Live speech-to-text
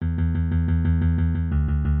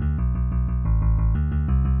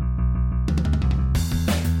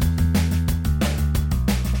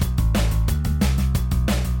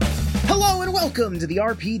Welcome to the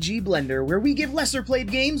RPG Blender, where we give lesser-played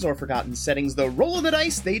games or forgotten settings the roll of the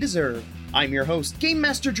dice they deserve. I'm your host, Game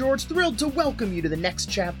Master George, thrilled to welcome you to the next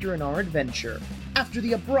chapter in our adventure. After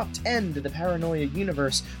the abrupt end of the Paranoia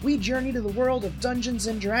universe, we journey to the world of Dungeons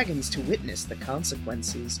 & Dragons to witness the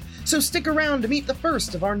consequences. So stick around to meet the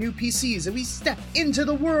first of our new PCs as we step into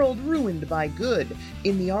the world ruined by good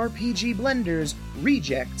in the RPG Blender's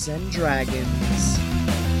Rejects and Dragons.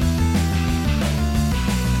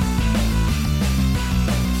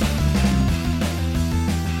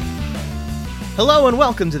 Hello and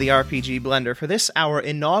welcome to the RPG Blender for this, our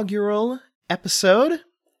inaugural episode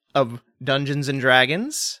of Dungeons &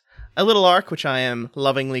 Dragons, a little arc which I am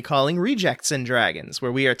lovingly calling Rejects and Dragons,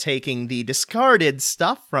 where we are taking the discarded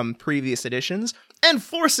stuff from previous editions and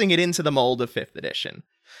forcing it into the mold of 5th edition.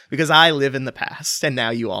 Because I live in the past, and now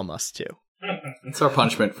you all must too. It's our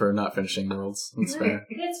punishment for not finishing Worlds. It's fair.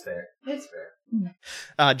 It's fair. It's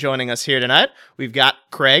fair. Joining us here tonight, we've got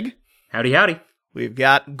Craig. Howdy, howdy. We've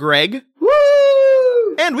got Greg. Woo!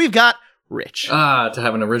 And we've got Rich. To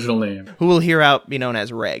have an original name. Who will hereout be known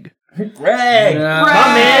as Reg. Reg!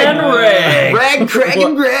 My man, Reg! Reg, Craig,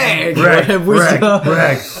 and Greg!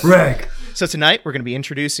 Reg! So tonight, we're going to be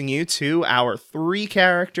introducing you to our 3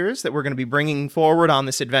 characters that we're going to be bringing forward on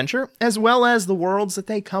this adventure, as well as the worlds that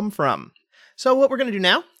they come from. So what we're going to do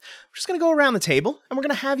now, we're just going to go around the table, and we're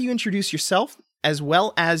going to have you introduce yourself, as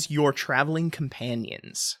well as your traveling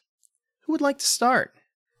companions. Who would like to start?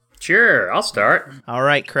 Sure, I'll start. All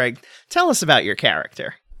right, Craig, tell us about your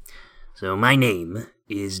character. So my name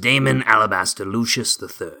is Damon Alabaster Lucius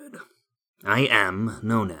III. I am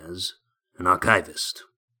known as an archivist.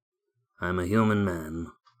 I'm a human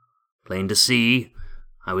man. Plain to see,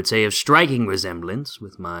 I would say of striking resemblance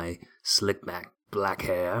with my slick-back black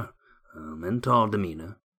hair and tall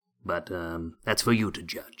demeanor, but that's for you to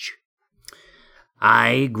judge.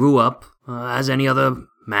 I grew up as any other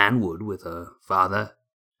man would, with a father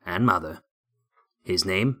and mother. His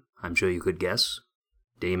name, I'm sure you could guess,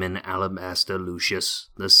 Damon Alabaster Lucius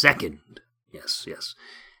II. Yes.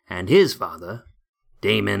 And his father,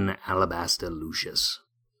 Damon Alabaster Lucius.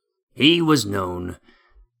 He was known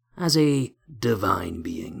as a divine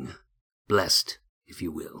being, blessed, if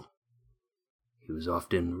you will. He was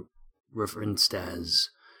often referenced as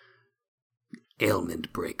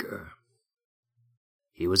Ailment Breaker.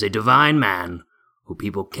 He was a divine man who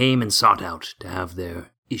people came and sought out to have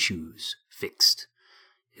their issues fixed.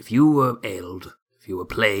 If you were ailed, if you were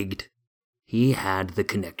plagued, he had the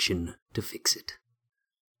connection to fix it.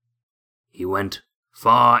 He went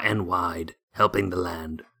far and wide helping the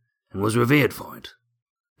land and was revered for it.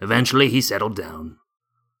 Eventually he settled down,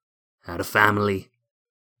 had a family,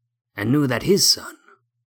 and knew that his son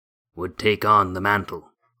would take on the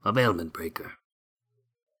mantle of Ailment Breaker.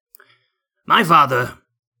 My father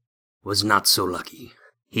was not so lucky.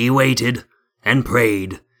 He waited and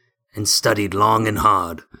prayed and studied long and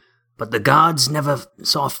hard, but the gods never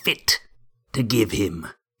saw fit to give him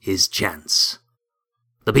his chance.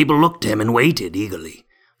 The people looked to him and waited eagerly.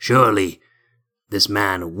 Surely this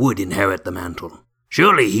man would inherit the mantle.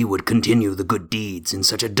 Surely he would continue the good deeds in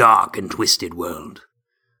such a dark and twisted world.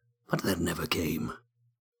 But that never came.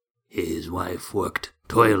 His wife worked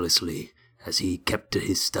tirelessly as he kept to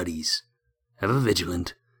his studies, ever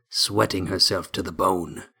vigilant, sweating herself to the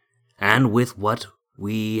bone. And with what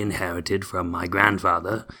we inherited from my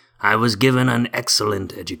grandfather, I was given an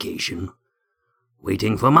excellent education,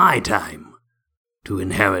 waiting for my time to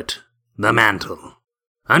inherit the mantle.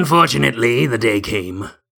 Unfortunately, the day came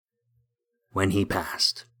when he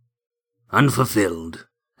passed, unfulfilled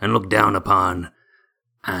and looked down upon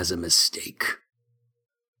as a mistake.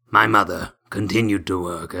 My mother continued to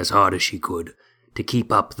work as hard as she could to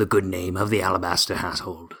keep up the good name of the Alabaster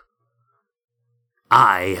household.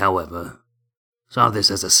 I, however, saw this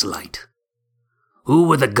as a slight. Who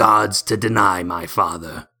were the gods to deny my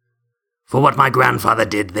father? For what my grandfather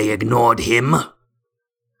did, they ignored him?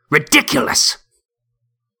 Ridiculous!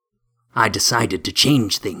 I decided to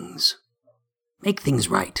change things, make things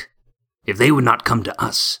right. If they would not come to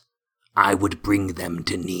us, I would bring them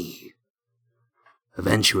to me.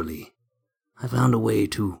 Eventually, I found a way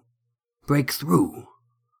to break through.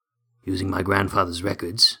 Using my grandfather's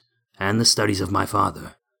records and the studies of my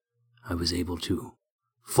father, I was able to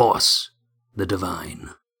force the divine.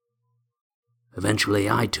 Eventually,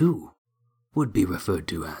 I too would be referred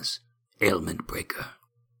to as Ailment Breaker.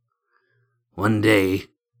 One day,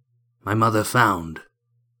 my mother found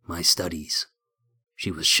my studies. She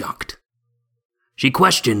was shocked. She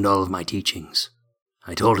questioned all of my teachings.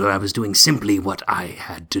 I told her I was doing simply what I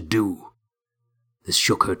had to do. This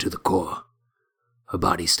shook her to the core. Her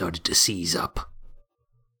body started to seize up.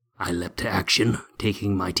 I leapt to action,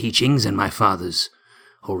 taking my teachings and my father's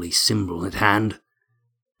holy symbol at hand,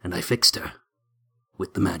 and I fixed her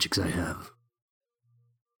with the magics I have.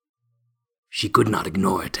 She could not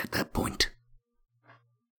ignore it at that point.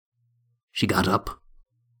 She got up,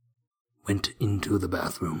 went into the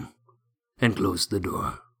bathroom, and closed the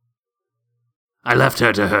door. I left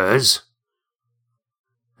her to hers,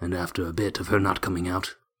 and after a bit of her not coming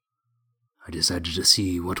out, I decided to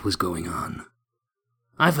see what was going on.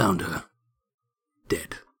 I found her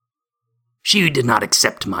dead. She did not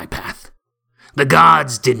accept my path. The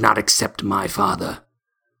gods did not accept my father.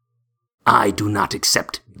 I do not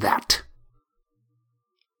accept that.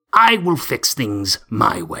 I will fix things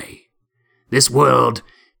my way. This world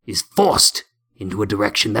is forced into a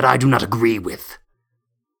direction that I do not agree with.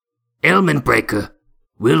 Ailment Breaker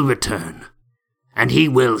will return, and he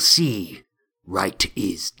will see right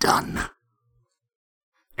is done.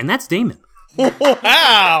 And that's Damon.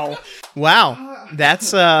 Wow. Wow.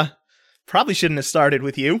 That's, probably shouldn't have started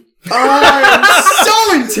with you. Oh, I'm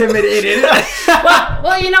so intimidated.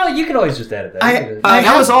 well, you know, you could always just edit that.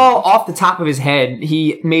 That was all off the top of his head.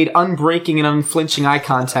 He made unbreaking and unflinching eye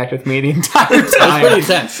contact with me the entire time. It was pretty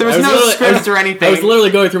intense. There was no script or anything. I was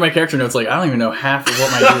literally going through my character notes like, I don't even know half of what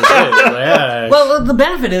my dude is. Yeah. Well, the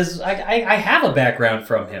benefit is I have a background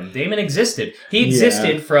from him. Damon existed. He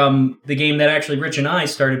existed from the game that actually Rich and I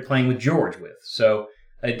started playing with George with. So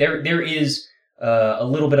there is a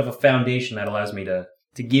little bit of a foundation that allows me to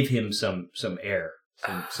give him some air,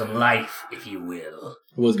 some life, if you will.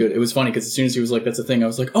 It was good. It was funny because as soon as he was like, that's a thing, I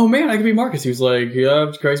was like, oh man, I could be Marcus. He was like,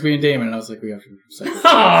 yeah, Craig's being Damon. And I was like, we have to say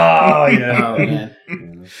Oh, yeah. Oh,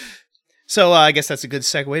 man. So I guess that's a good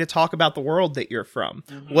segue to talk about the world that you're from.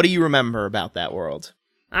 Mm-hmm. What do you remember about that world?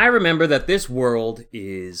 I remember that this world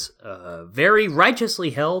is very righteously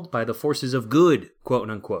held by the forces of good, quote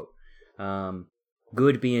unquote.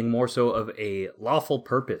 Good being more so of a lawful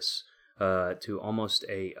purpose to almost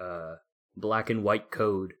a black and white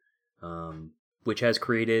code, which has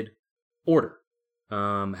created order.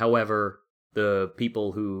 However, the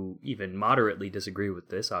people who even moderately disagree with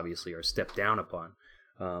this obviously are stepped down upon.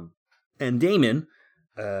 And Damon,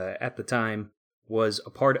 at the time, was a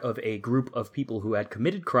part of a group of people who had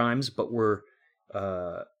committed crimes but were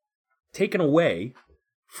taken away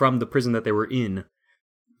from the prison that they were in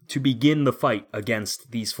to begin the fight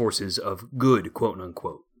against these forces of good,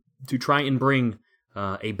 quote-unquote, to try and bring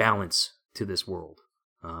a balance to this world,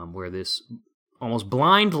 where this almost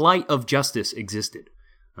blind light of justice existed.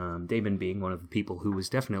 Damon being one of the people who was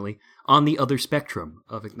definitely on the other spectrum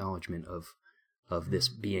of acknowledgement of this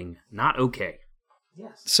being not okay.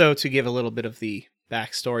 Yes. So to give a little bit of the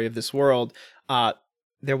backstory of this world,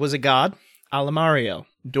 there was a god, Alamario,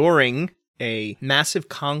 during a massive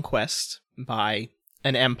conquest by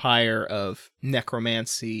an empire of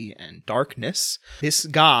necromancy and darkness. This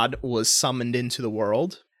god was summoned into the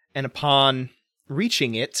world, and upon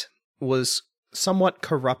reaching it, was somewhat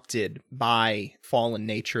corrupted by fallen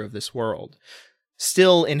nature of this world.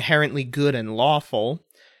 Still inherently good and lawful,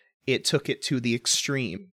 it took it to the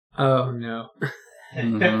extreme. Oh, no.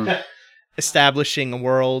 Mm-hmm. Establishing a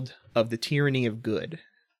world of the tyranny of good.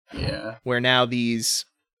 Yeah. Where now these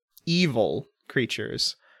evil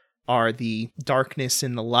creatures are the darkness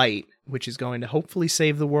and the light, which is going to hopefully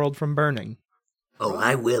save the world from burning. Oh,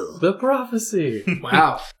 I will. The prophecy.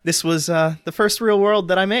 Wow. This was the first real world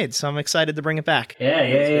that I made, so I'm excited to bring it back.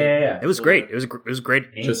 Yeah. It was great. It was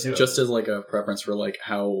great. Just as like a preference for like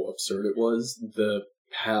how absurd it was, the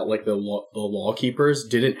law keepers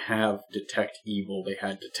didn't have detect evil; they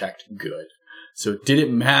had detect good. So it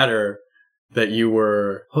didn't matter that you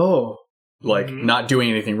were not doing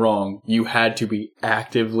anything wrong. You had to be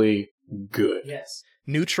actively good. Yes.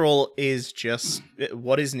 Neutral is just...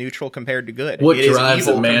 What is neutral compared to good? What it drives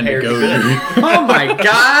a man to go to? Oh my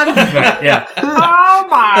god! Yeah. Oh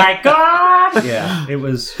my god! Yeah. It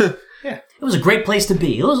was a great place to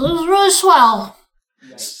be. It was really swell.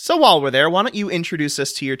 So while we're there, why don't you introduce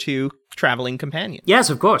us to your two traveling companions? Yes,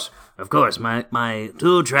 of course. Of course, my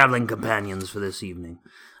two traveling companions for this evening.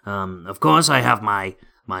 Of course, I have my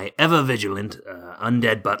ever-vigilant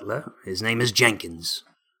undead butler. His name is Jenkins.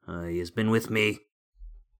 He has been with me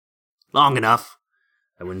long enough.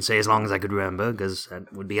 I wouldn't say as long as I could remember, because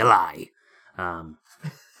that would be a lie. And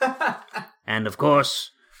of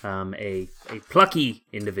course, a plucky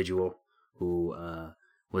individual who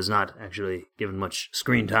was not actually given much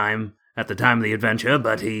screen time at the time of the adventure,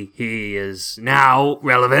 but he is now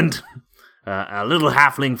relevant. A little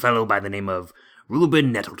halfling fellow by the name of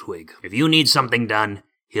Reuben Nettletwig. If you need something done,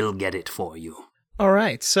 he'll get it for you. All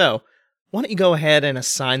right, so Why don't you go ahead and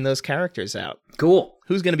assign those characters out? Cool.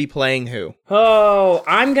 Who's going to be playing who? Oh,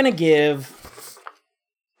 I'm gonna give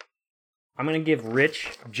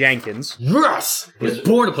Rich Jenkins. Yes! I was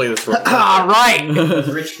born to play this role. All right.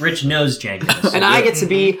 Rich knows Jenkins. And I get to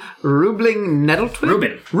be Rubling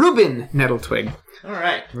Nettletwig? Reuben Nettletwig. All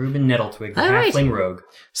right. Reuben Nettletwig, the All right. halfling rogue.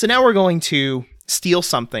 So now we're going to steal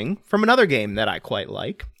something from another game that I quite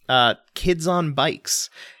like, Kids on Bikes.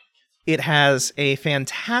 It has a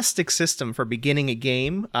fantastic system for beginning a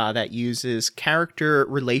game that uses character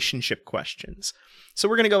relationship questions. So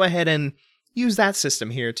we're going to go ahead and use that system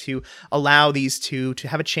here to allow these two to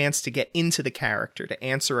have a chance to get into the character, to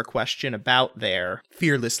answer a question about their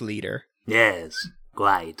fearless leader. Yes,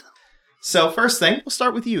 quite. So first thing, we'll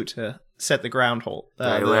start with you to set the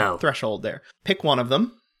Very well. threshold there. Pick one of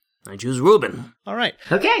them. I choose Reuben. All right.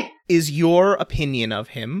 Okay. Is your opinion of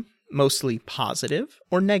him mostly positive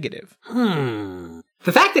or negative?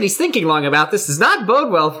 The fact that he's thinking long about this does not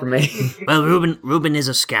bode well for me. Well, Reuben is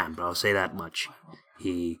a scamp, I'll say that much.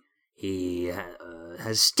 He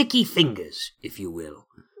has sticky fingers, if you will.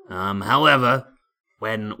 However,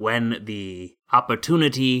 when the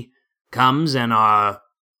opportunity comes and our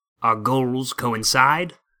goals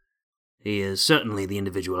coincide, he is certainly the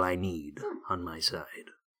individual I need on my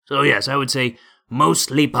side. So yes, I would say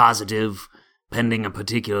mostly positive, pending a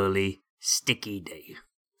particularly sticky day.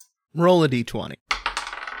 Roll a d20.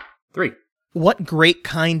 3. What great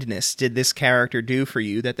kindness did this character do for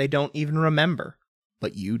you that they don't even remember,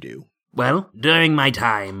 but you do? Well, during my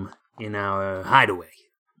time in our hideaway,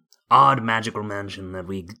 odd magical mansion that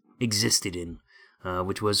we existed in,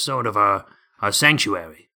 which was sort of our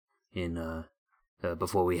sanctuary in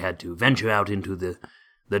before we had to venture out into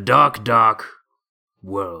the dark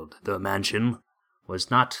world. The mansion was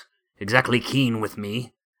not exactly keen with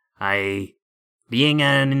me. I, being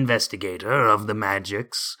an investigator of the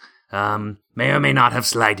magics, may or may not have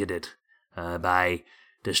slighted it by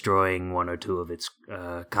destroying one or two of its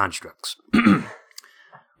constructs.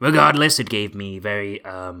 Regardless, it gave me very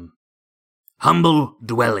humble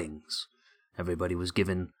dwellings. Everybody was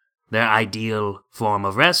given their ideal form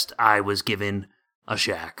of rest. I was given a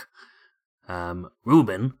shack.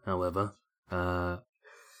 Reuben, however,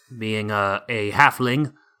 being a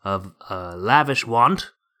halfling of lavish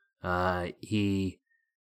want, he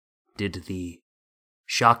did the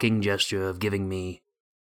shocking gesture of giving me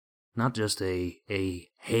not just a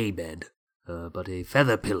hay bed, but a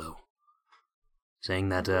feather pillow, saying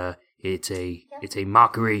that it's a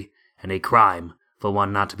mockery and a crime for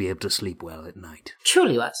one not to be able to sleep well at night.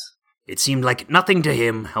 Truly was. It seemed like nothing to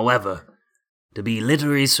him, however, to be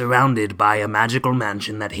literally surrounded by a magical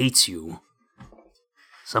mansion that hates you.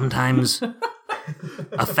 Sometimes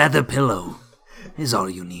a feather pillow is all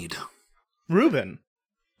you need. Reuben,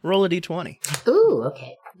 roll a d20. Ooh,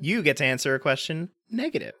 okay. You get to answer a question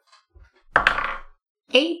negative.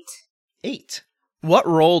 8. 8. What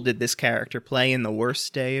role did this character play in the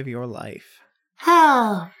worst day of your life?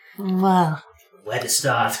 Oh, well. Where to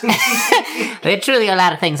start? There are truly a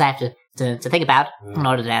lot of things I have to think about in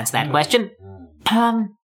order to answer that question.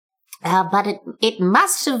 But it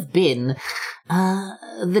must have been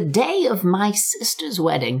the day of my sister's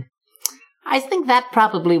wedding. I think that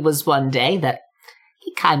probably was one day that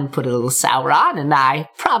he kind of put a little sour on, and I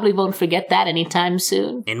probably won't forget that anytime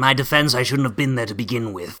soon. In my defense, I shouldn't have been there to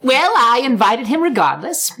begin with. Well, I invited him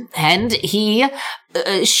regardless, and he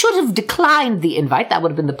should have declined the invite. That would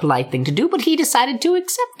have been the polite thing to do, but he decided to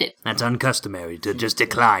accept it. That's uncustomary, to just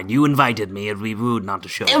decline. You invited me, it'd be rude not to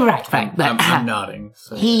show. Right. I'm nodding.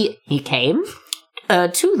 So. He came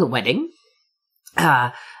to the wedding.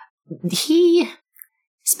 He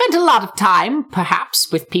spent a lot of time,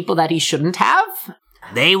 perhaps, with people that he shouldn't have.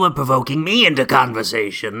 They were provoking me into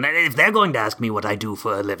conversation. If they're going to ask me what I do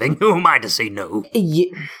for a living, who am I to say no?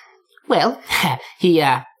 Well, he,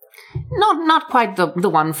 not quite the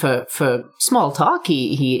one for small talk.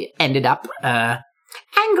 He ended up,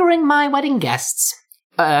 angering my wedding guests.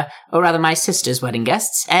 Or rather my sister's wedding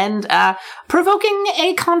guests, and, provoking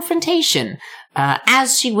a confrontation,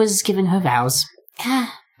 as she was giving her vows.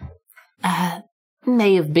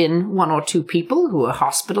 May have been one or two people who were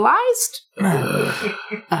hospitalized.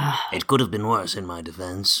 It could have been worse in my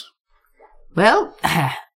defense. Well,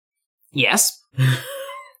 yes.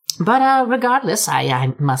 But regardless,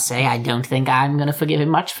 I must say I don't think I'm going to forgive him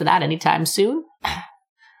much for that anytime soon.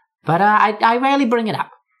 But I rarely bring it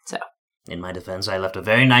up, so. In my defense, I left a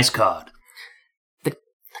very nice card. The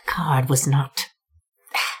card was not...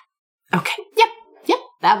 Okay, yep.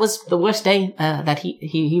 That was the worst day that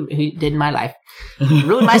he did in my life.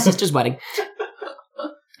 Ruined my sister's wedding.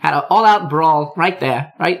 Had an all-out brawl right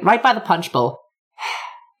there, right by the punch bowl.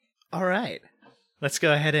 All right. Let's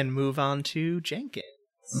go ahead and move on to Jenkins.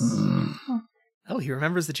 Oh, he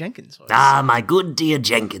remembers the Jenkins voice. Ah, my good dear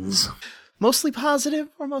Jenkins. Mostly positive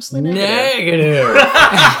or mostly negative? Negative.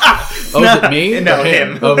 Oh, is it me? No, Or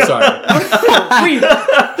him. Oh, sorry.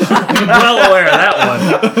 I'm well aware of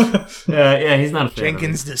that one. Yeah, he's not a fan.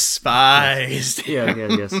 Jenkins despised.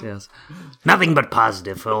 Yes. Nothing but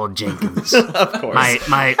positive for old Jenkins. Of course.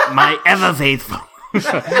 My ever faithful,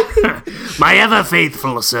 my ever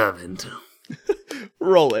faithful servant.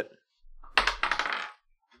 Roll it.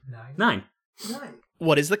 9.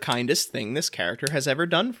 What is the kindest thing this character has ever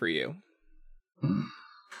done for you?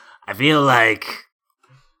 I feel like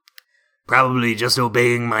probably just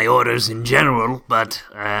obeying my orders in general, but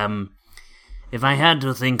if I had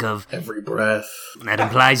to think of, Every breath. that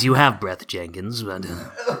implies you have breath, Jenkins. But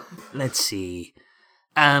let's see,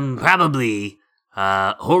 probably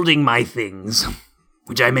holding my things,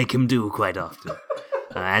 which I make him do quite often.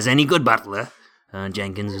 As any good butler,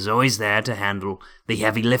 Jenkins is always there to handle the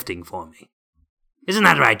heavy lifting for me. Isn't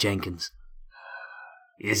that right, Jenkins?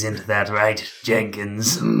 Isn't that right,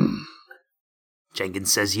 Jenkins?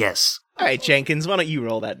 Jenkins says yes. All right, Jenkins, why don't you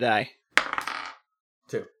roll that die?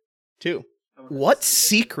 2. What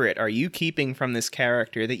secret are you keeping from this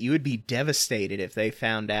character that you would be devastated if they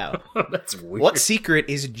found out? That's weird. What secret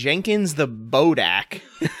is Jenkins the Bodak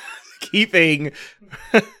keeping?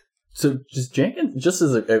 So, just Jenkins, just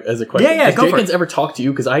as a question, Yeah, does go for Jenkins it. ever talk to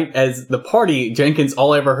you? Because as the party, Jenkins,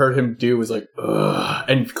 all I ever heard him do was like, ugh,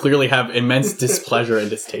 and clearly have immense displeasure and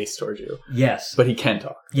distaste towards you. Yes. But he can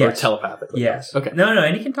talk. Yes. Or telepathically. Yes. Okay. No,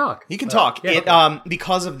 and he can talk. He can talk. yeah. It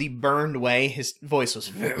because of the burned way, his voice was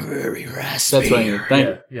very, very raspy. That's what I need. Thank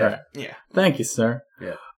you. Yeah. All right. Yeah. Thank you, sir.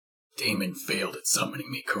 Yeah. Damon failed at summoning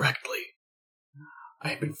me correctly. I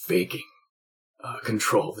have been faking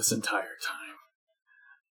control this entire time.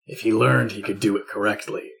 If he learned he could do it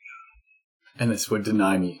correctly, and this would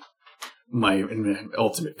deny me my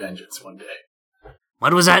ultimate vengeance one day.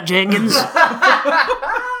 What was that, Jenkins?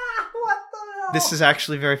 This is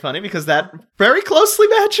actually very funny because that very closely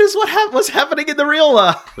matches what was happening in the real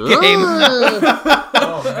game.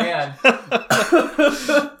 Oh man.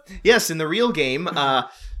 Yes, in the real game,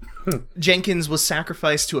 Jenkins was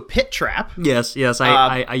sacrificed to a pit trap. Yes,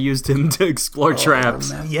 I used him to explore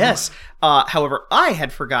traps. Yes. However, I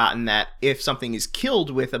had forgotten that if something is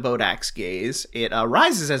killed with a Bodak's gaze, it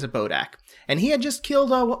rises as a Bodak. And he had just killed,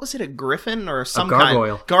 what was it, a griffin or some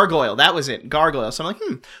gargoyle. kind? Gargoyle. That was it. Gargoyle. So I'm like,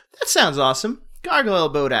 that sounds awesome.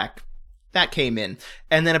 Gargoyle Bodak. That came in.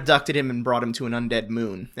 And then abducted him and brought him to an undead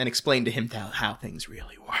moon and explained to him how things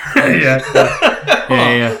really work. Yeah.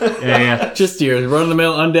 Just your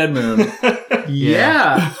run-of-the-mill undead moon.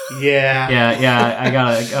 Yeah. Yeah.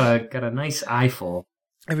 I got a nice eyeful.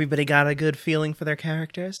 Everybody got a good feeling for their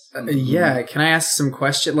characters? Yeah. Can I ask some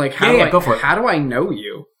question? Like, go for it. How do I know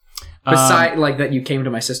you? Besides, like that you came to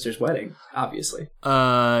my sister's wedding, obviously.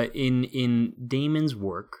 In Damon's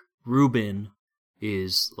work, Ruben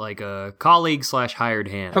is like a colleague / hired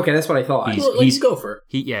hand. Okay, that's what I thought. He's Gopher.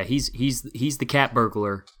 He's the cat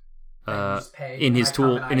burglar pay in his when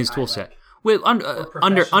I come tool and in his I tool like set. With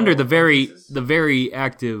under the very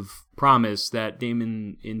active promise that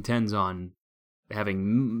Damon intends on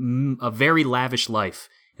having a very lavish life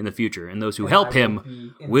in the future, and those who help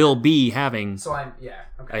him will be having So I'm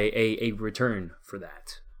okay. a return for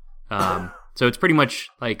that. So it's pretty much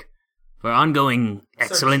like For ongoing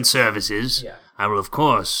excellent services, Yeah. I will of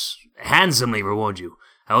course handsomely reward you.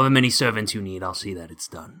 However many servants you need, I'll see that it's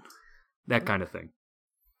done. that kind of thing.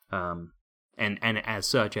 And as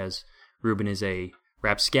such, as Ruben is a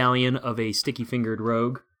rapscallion of a sticky-fingered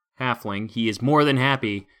rogue halfling, he is more than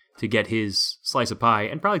happy to get his slice of pie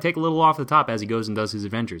and probably take a little off the top as he goes and does his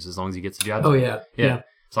adventures, as long as he gets the job Oh done. yeah.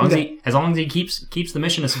 As long as he keeps the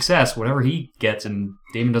mission a success, whatever he gets and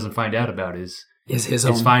Damon doesn't find out about is His it's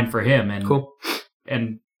own. fine for him. And Cool.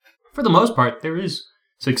 and for the most part, there is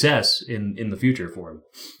success in the future for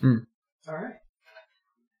him. All right.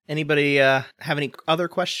 Anybody have any other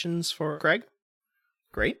questions for Greg?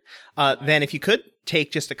 Great. Then if you could,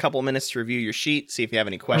 take just a couple minutes to review your sheet, see if you have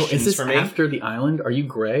any questions is this for me. after the island? Are you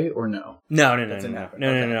gray or no?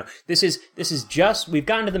 No. This is just, we've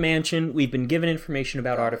gotten to the mansion, we've been given information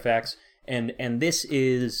about artifacts, and this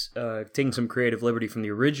is taking some creative liberty from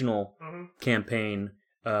the original campaign.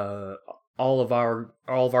 All of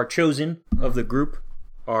our chosen of the group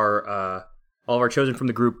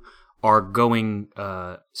are going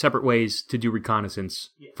separate ways to do reconnaissance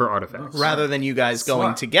for artifacts. Rather than you guys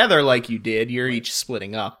going together like you did, you're each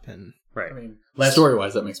splitting up. And Right.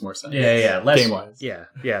 Story-wise, that makes more sense. Yeah. Game-wise.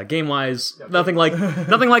 Yeah. Game-wise, nothing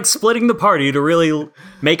like splitting the party to really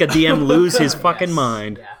make a DM lose his fucking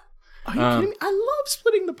mind. Are you kidding me? I love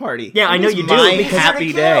splitting the party. Yeah, I know It is you do, my because-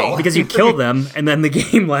 happy day. Because you kill them, and then the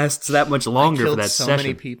game lasts that much longer for Killed that so session.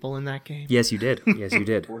 many people in that game. Yes, you did. Yes, you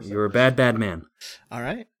did. You're a bad, bad man. All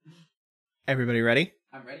right. Everybody ready?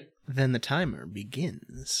 I'm ready. Then the timer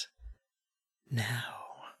begins. Now.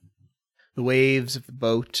 The waves of the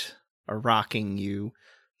boat are rocking you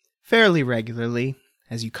fairly regularly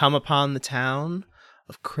as you come upon the town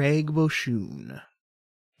of Craig Boshun.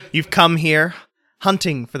 You've come here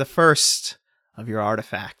hunting for the first of your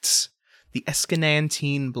artifacts, the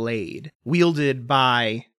Escanantine Blade, wielded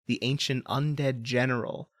by the ancient undead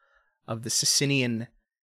general of the Sicinian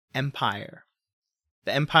Empire.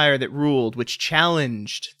 The empire that ruled, which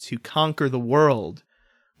challenged to conquer the world,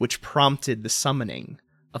 which prompted the summoning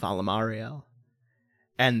of Alamariel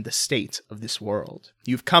and the state of this world.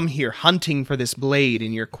 You've come here hunting for this blade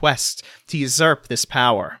in your quest to usurp this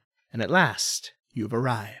power, and at last you've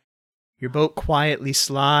arrived. Your boat quietly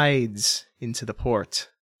slides into the port,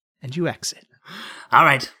 and you exit. All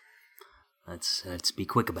right. Let's be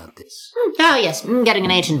quick about this. Oh, yes. Getting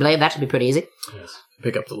an ancient blade, that should be pretty easy.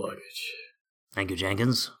 Pick up the luggage. Thank you,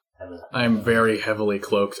 Jenkins. I am very heavily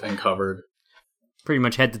cloaked and covered, Pretty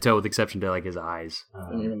much head to toe, with exception to like his eyes.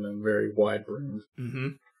 and even a very wide room.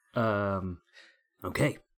 Mm-hmm.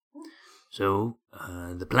 Okay. So,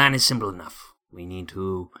 the plan is simple enough. We need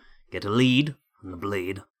to get a lead on the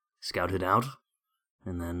blade, scout it out,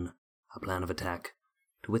 and then a plan of attack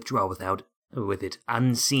to withdraw with it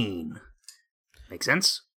unseen. Make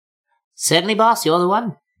sense? Certainly, boss, you're the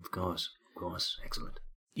one. Of course. Excellent.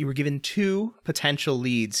 You were given two potential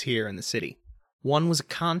leads here in the city. One was a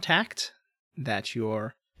contact that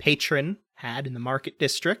your patron had in the market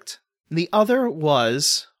district. The other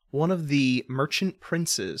was one of the merchant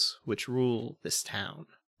princes which rule this town.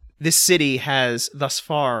 This city has thus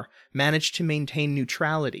far managed to maintain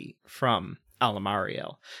neutrality from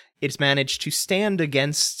Alamariel. It's managed to stand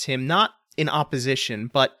against him, not in opposition,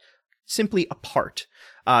 but simply apart.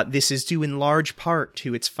 This is due in large part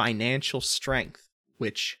to its financial strength,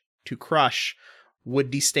 which, to crush,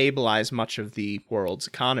 would destabilize much of the world's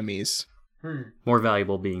economies. More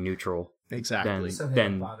valuable being neutral Exactly.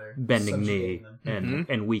 than bending knee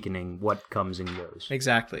and weakening what comes and goes.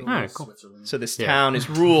 Exactly. All right, cool. So this Yeah. town is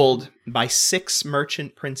ruled by 6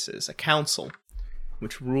 merchant princes, a council,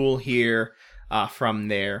 which rule here from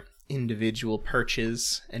their individual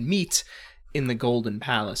perches and meet in the Golden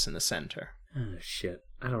Palace in the center. Oh, shit.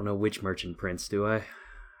 I don't know which merchant prince, do I?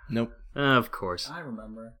 Nope. Of course. I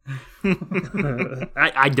remember.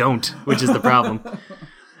 I don't, which is the problem.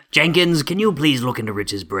 Jenkins, can you please look into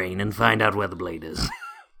Rich's brain and find out where the blade is?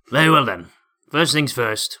 Very well then. First things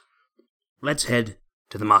first. Let's head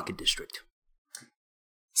to the market district.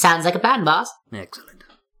 Sounds like a plan, boss. Excellent.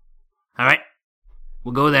 All right.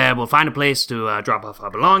 We'll go there. We'll find a place to drop off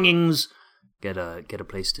our belongings, get a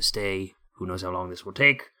place to stay. Who knows how long this will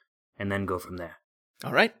take, and then go from there.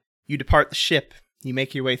 All right. You depart the ship. You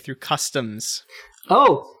make your way through customs.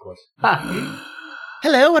 Oh.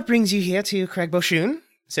 Hello, what brings you here to Craig Boshun?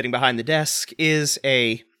 Sitting behind the desk is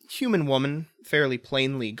a human woman, fairly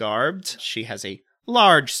plainly garbed. She has a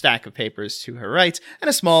large stack of papers to her right and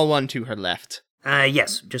a small one to her left.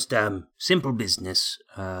 Yes, just simple business.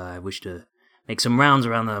 I wish to make some rounds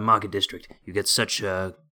around the market district. You get such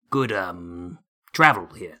good travel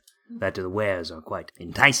here that the wares are quite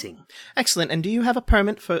enticing. Excellent. And do you have a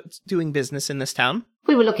permit for doing business in this town?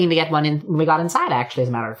 We were looking to get one when we got inside, actually, as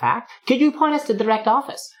a matter of fact. Could you point us to the direct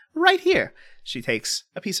office? Right here. She takes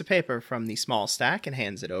a piece of paper from the small stack and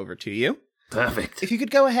hands it over to you. Perfect. If you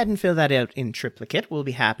could go ahead and fill that out in triplicate, we'll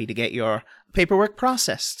be happy to get your paperwork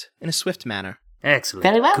processed in a swift manner. Excellent.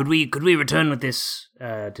 Very well. Could we return with this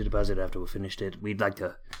to deposit after we finished it? We'd like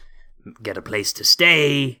to get a place to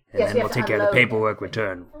stay, and Yes, then we we'll have to take care of the unload. paperwork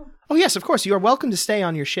return. Oh, yes, of course. You are welcome to stay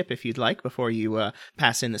on your ship if you'd like before you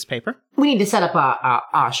pass in this paper. We need to set up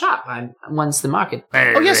our shop once the market...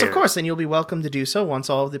 Oh, yes, of course. And you'll be welcome to do so once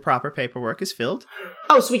all of the proper paperwork is filled.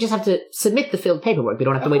 Oh, so we just have to submit the filled paperwork. We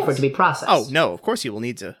don't have to wait for it to be processed. Oh, no, of course you will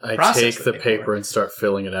need to I process take the paper and start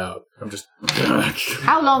filling it out. I'm just...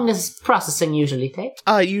 How long does processing usually take?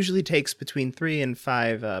 It usually takes between 3 and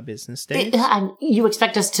 5 business days. And you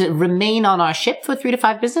expect us to remain on our ship for 3 to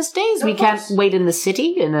 5 business days? We can't wait in the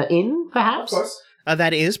city, in an inn, perhaps?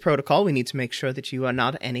 That is protocol. We need to make sure that you are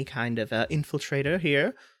not any kind of infiltrator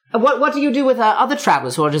here. What do you do with other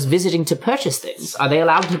travelers who are just visiting to purchase things? Are they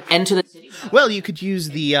allowed to enter the city? Well, you could use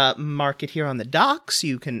the market here on the docks.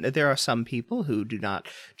 There are some people who do not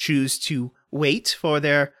choose to wait for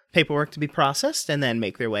their paperwork to be processed and then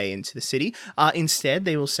make their way into the city. Instead,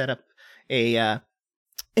 they will set up a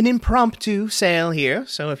an impromptu sale here,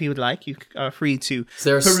 so if you would like, you are free to Is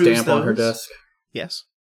there a peruse stamp on her those. desk? Yes.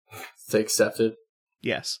 Say accepted.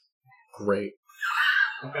 Yes. Great.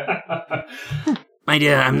 My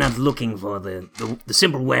dear, I'm not looking for the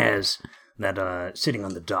simple wares that are sitting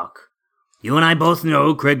on the dock. You and I both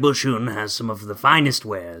know Craig Bulshun has some of the finest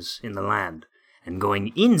wares in the land, and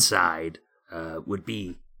going inside would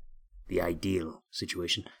be the ideal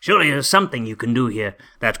situation. Surely there's something you can do here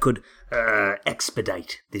that could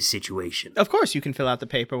expedite this situation. Of course, you can fill out the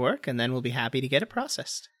paperwork, and then we'll be happy to get it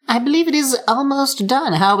processed. I believe it is almost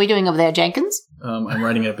done. How are we doing over there, Jenkins? I'm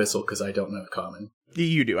writing an abyssal because I don't know common.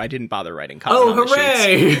 You do. I didn't bother writing common on the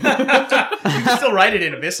sheets. You can still write it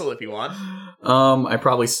in Abyssal if you want. I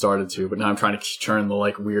probably started to, but now I'm trying to turn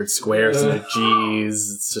the weird squares into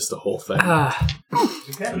G's. It's just a whole thing.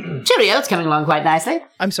 Cheerio, it's coming along quite nicely.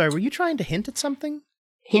 I'm sorry, were you trying to hint at something?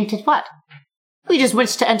 Hint at what? We just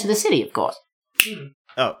wish to enter the city, of course.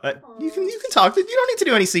 Oh, you can talk. You don't need to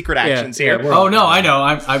do any secret actions here. Oh no, I know.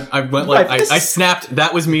 I went I snapped.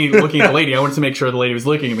 That was me looking at the lady. I wanted to make sure the lady was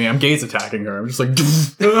looking at me. I'm gaze attacking her. I'm just like.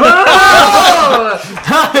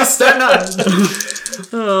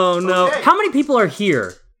 Oh no! Okay. How many people are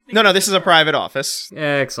here? No, this is a private office.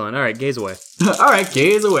 Excellent. All right, gaze away. All right,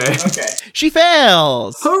 gaze away. Okay. She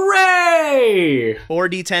fails. Hooray!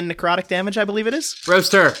 4d10 necrotic damage, I believe it is.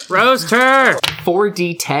 Roast her.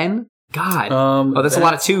 4d10. God. That's a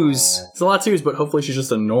lot of twos. It's a lot of twos, but hopefully she's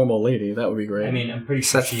just a normal lady. That would be great. I mean, I'm pretty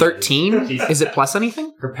sure that's 13? Is it plus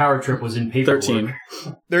anything? Her power trip was in paperwork. 13.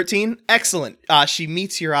 13? Excellent. She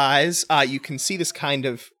meets your eyes. You can see this kind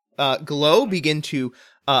of glow begin to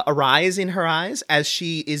arise in her eyes as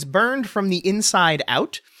she is burned from the inside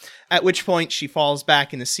out, at which point she falls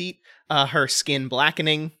back in the seat, her skin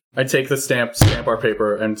blackening. I take the stamp our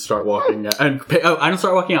paper, and start walking out. I don't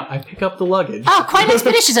start walking out. I pick up the luggage. Oh, quite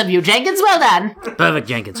expeditious of you, Jenkins. Well done. Perfect,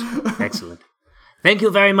 Jenkins. Excellent. Thank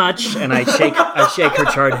you very much. And I shake her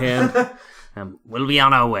charred hand. We'll be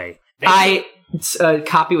on our way. I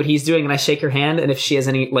copy what he's doing, and I shake her hand, and if she has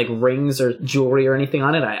any rings or jewelry or anything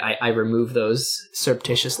on it, I remove those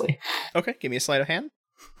surreptitiously. Okay, give me a sleight of hand.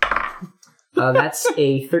 That's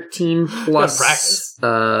a 13 plus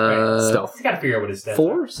stealth. You gotta figure out what his stats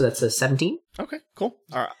 4, so that's a 17. Okay, cool.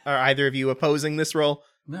 Are either of you opposing this roll?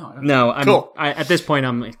 No. Cool. At this point,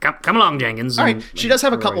 I'm Come along, Jenkins. All right. She does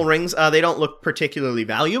have a couple rings. They don't look particularly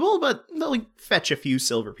valuable, but they'll fetch a few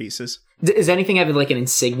silver pieces. Is anything having an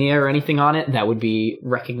insignia or anything on it that would be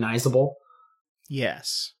recognizable?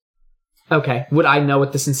 Yes. Okay. Would I know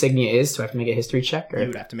what this insignia is? Do I have to make a history check? Or? You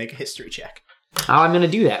would have to make a history check. Oh, I'm going to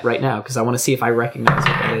do that right now because I want to see if I recognize what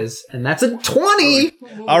that is. And that's a 20!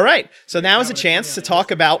 All right. So now is a chance to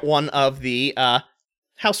talk about one of the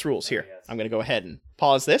house rules here. I'm going to go ahead and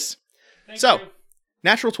pause this. So,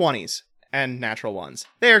 natural 20s and natural 1s.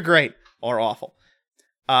 They are great or awful.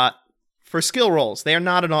 For skill rolls, they are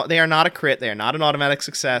not a crit. They are not an automatic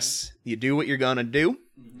success. You do what you're going to do.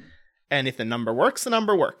 And if the number works, the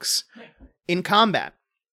number works. In combat,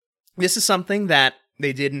 this is something that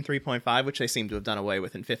they did in 3.5, which they seem to have done away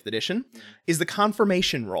with in 5th edition, is the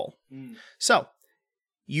confirmation roll. So,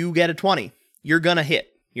 you get a 20. You're going to hit.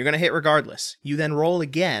 You're going to hit regardless. You then roll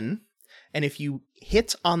again, and if you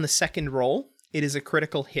hit on the second roll, it is a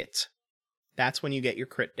critical hit. That's when you get your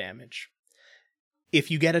crit damage. If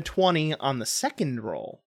you get a 20 on the second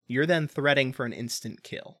roll, you're then threading for an instant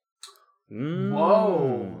kill.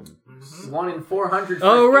 Whoa. 1 in 400.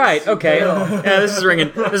 Oh, right. Okay. Yeah, this is ringing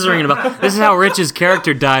a bell. This is how Rich's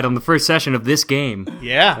character died on the first session of this game.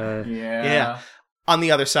 Yeah. Yeah. On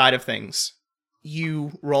the other side of things,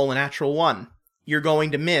 you roll a natural 1. You're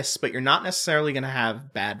going to miss, but you're not necessarily going to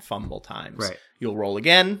have bad fumble times. Right. You'll roll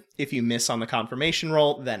again. If you miss on the confirmation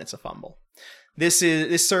roll, then it's a fumble. This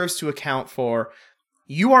serves to account for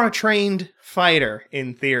you are a trained fighter,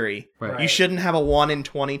 in theory. Right. You shouldn't have a 1 in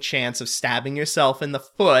 20 chance of stabbing yourself in the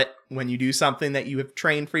foot when you do something that you have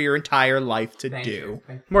trained for your entire life to do.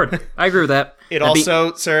 Word. I agree with that. It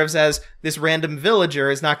also serves as this random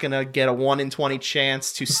villager is not going to get a 1 in 20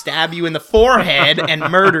 chance to stab you in the forehead and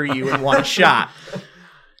murder you in one shot.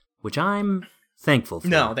 Which I'm thankful for.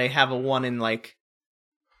 No, they have a 1 in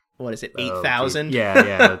 8,000?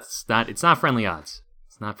 Yeah. It's not friendly odds.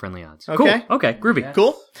 Not friendly odds. Okay. Cool. Okay. Groovy.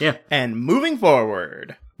 Cool. Yeah. And moving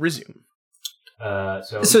forward, resume.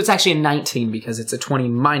 So it's actually a 19 because it's a 20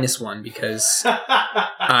 minus 1 because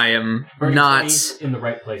I am not in the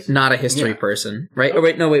right place. Not a history person, right? Oh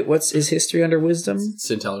wait, is history under wisdom?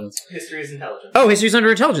 It's intelligence. History is intelligence. Oh, history's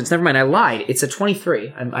under intelligence. Never mind, I lied. It's a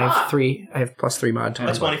 23. I have 3. I have plus 3 mod.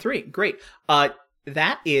 A 23. Great.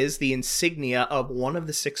 That is the insignia of one of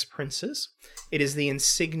the 6 princes. It is the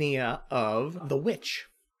insignia of the witch.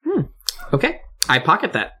 Okay, I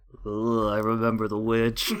pocket that. Ugh, I remember the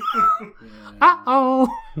witch. Uh-oh.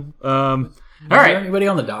 All Is there right. anybody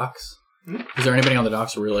on the docks? Is there anybody on the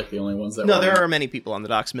docks, or we're like the only ones that? No, were there on? are many people on the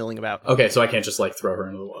docks milling about. Okay, so I can't just like throw her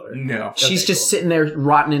into the water. No. She's Okay, just cool. sitting there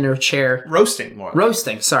rotting in her chair. Roasting more.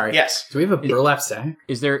 Roasting, sorry. Yes. Do we have a burlap sack?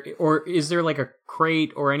 Is there like a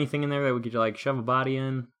crate or anything in there that we could like shove a body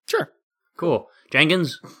in? Sure. Cool.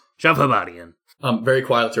 Jenkins, shove her body in. Very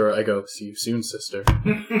quiet to her. I go, "See you soon, sister."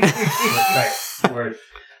 Word.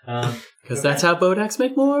 Because that's how Bodaks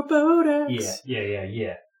make more Bodaks.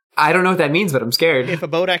 Yeah. I don't know what that means, but I'm scared. If a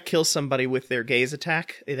Bodak kills somebody with their gaze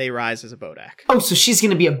attack, they rise as a Bodak. Oh, so she's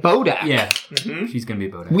going to be a Bodak. Yeah. Mm-hmm. She's gonna be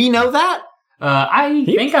a Bodak. We know that? I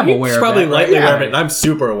think I'm aware He's of probably that. lightly right? aware of it. And I'm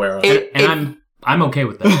super aware of it. And I'm okay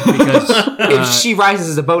with that because If she rises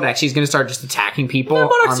as a Bodak, she's going to start just attacking people.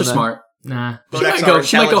 Bodaks on are the- smart. nah. Bodaks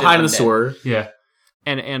She might go hide in the intelligent sewer. Yeah.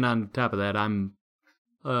 And on top of that, I'm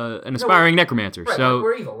an aspiring necromancer. Right, so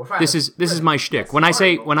we're evil. We're fine. this is my shtick. When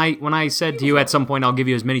I said to you at some point I'll give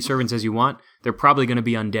you as many servants as you want, they're probably going to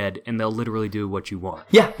be undead and they'll literally do what you want.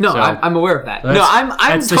 Yeah, no, So, I'm aware of that. No, that's- I'm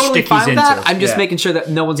that's the totally shtick fine he's with that. into. I'm just Yeah. making sure that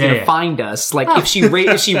no one's Yeah, going to yeah. find us. Like if she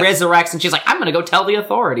resurrects and she's like, I'm going to go tell the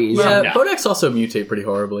authorities. Yeah, No. Bodaks also mutate pretty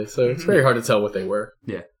horribly, so it's very hard to tell what they were.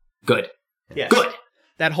 Good. Yes. Good.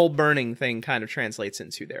 That whole burning thing kind of translates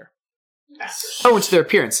into there. Oh, it's their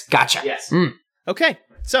appearance. Gotcha. Yes. Mm. Okay,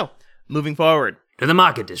 so moving forward. To the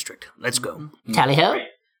market district. Let's go. Tally-ho.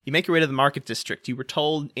 You make your way to the market district. You were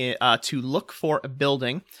told to look for a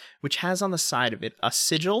building which has on the side of it a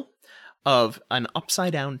sigil of an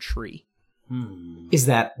upside-down tree. Is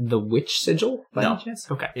that the witch sigil? By No. any chance?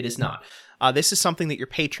 Okay. It is not. This is something that your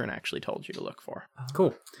patron actually told you to look for.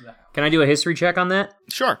 Cool. Can I do a history check on that?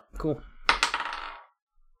 Sure. Cool.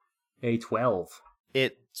 A 12.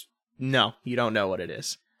 No, you don't know what it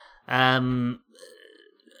is. Does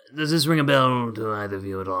this ring a bell to either of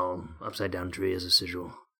you at all? Upside down tree as a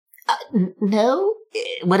sigil. No?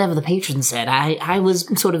 Whatever the patron said, I was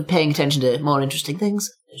sort of paying attention to more interesting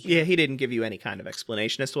things. Yeah, he didn't give you any kind of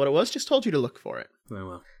explanation as to what it was, just told you to look for it. Very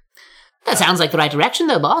well. That sounds like the right direction,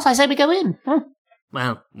 though, boss. I say we go in.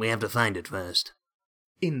 Well, we have to find it first.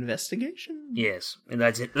 Investigation? Yes, and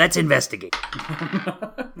that's it. Let's investigate.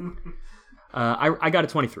 I got a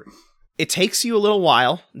 23. It takes you a little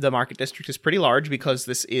while. The market district is pretty large because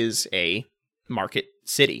this is a market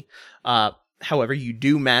city. However, you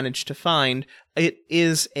do manage to find it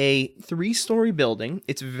is a 3-story building.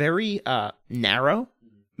 It's very narrow,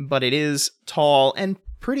 but it is tall and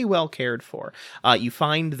pretty well cared for. You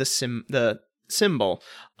find the symbol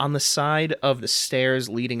on the side of the stairs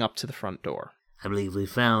leading up to the front door. I believe we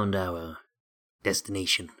found our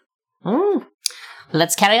destination.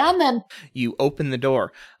 Let's carry on, then. You open the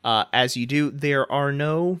door. As you do, there are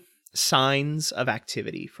no signs of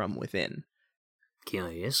activity from within.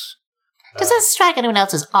 Curious. Does this strike anyone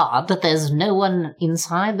else as odd that there's no one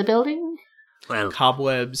inside the building? Well,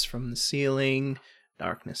 Cobwebs from the ceiling,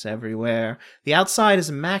 darkness everywhere. The outside is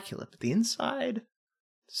immaculate, but the inside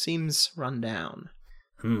seems run down.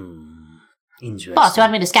 interesting. Boss, do you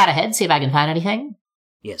want me to scout ahead, see if I can find anything?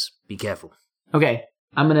 Yes, be careful. Okay.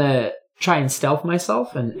 I'm going to try and stealth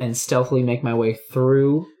myself and stealthily make my way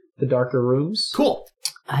through the darker rooms. Cool.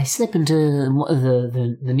 I slip into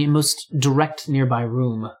the most direct nearby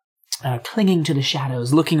room, clinging to the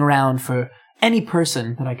shadows, looking around for any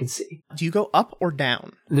person that I could see. Do you go up or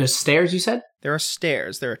down? There's stairs, you said? There are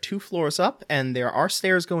stairs. There are 2 floors up, and there are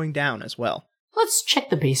stairs going down as well. Let's check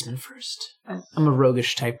the basement first. I'm a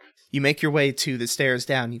roguish type. You make your way to the stairs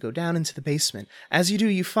down. You go down into the basement. As you do,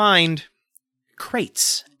 you find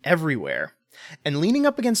crates everywhere. And leaning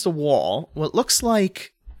up against a wall, what looks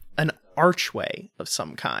like an archway of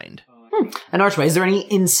some kind. An archway. Is there any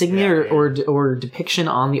insignia or depiction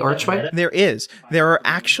on the archway? There is. There are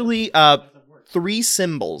actually 3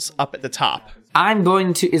 symbols up at the top. I'm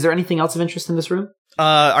going to... Is there anything else of interest in this room?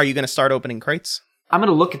 Are you going to start opening crates? I'm going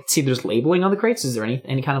to look and see if there's labeling on the crates. Is there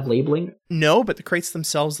any kind of labeling? No, but the crates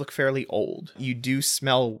themselves look fairly old. You do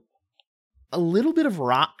smell a little bit of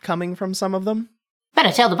rot coming from some of them.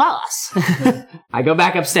 Better tell the boss. I go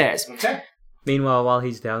back upstairs. Meanwhile, while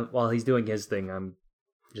he's doing his thing, I'm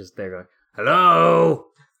just there going, Hello?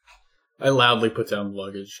 I loudly put down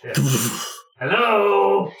luggage.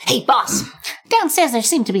 Hello? Hey, boss. Downstairs there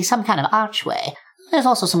seemed to be some kind of archway. There's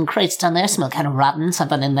also some crates down there, smell kind of rotten,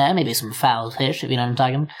 something in there, maybe some foul fish, if you know what I'm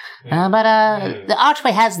talking. But the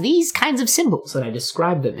archway has these kinds of symbols. So I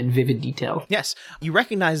described them in vivid detail. Yes, you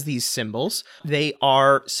recognize these symbols. They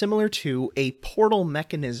are similar to a portal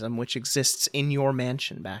mechanism which exists in your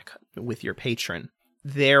mansion back with your patron.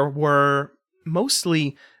 There were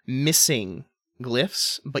mostly missing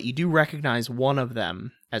glyphs, but you do recognize one of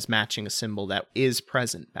them as matching a symbol that is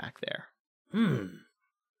present back there.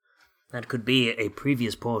 That could be a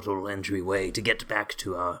previous portal entryway to get back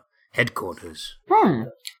to our headquarters.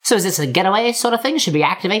 So is this a getaway sort of thing? Should we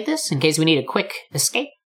activate this in case we need a quick escape?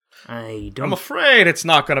 I I'm don't... afraid it's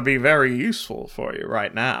not going to be very useful for you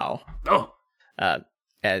right now. Oh,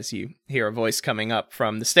 As you hear a voice coming up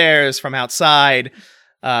from the stairs from outside,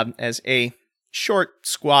 as a short,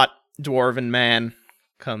 squat, dwarven man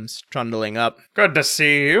comes trundling up. Good to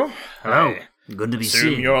see you. hello. I Good to be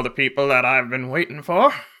assume seen. you're the people that I've been waiting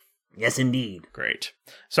for. Yes, indeed. Great.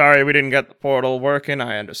 Sorry we didn't get the portal working.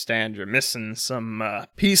 I understand you're missing some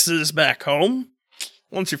pieces back home.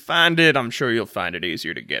 Once you find it, I'm sure you'll find it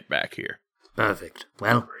easier to get back here. Perfect.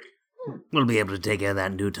 Well, we'll be able to take care of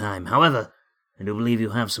that in due time. However, I do believe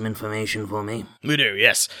you have some information for me. We do,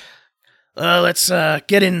 yes. Let's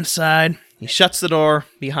get inside. He shuts the door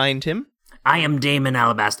behind him. I am Damon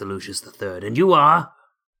Alabaster Lucius III, and you are...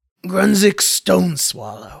 Grunzik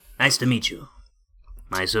Stoneswallow. Nice to meet you.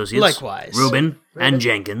 My associates, Likewise. Reuben and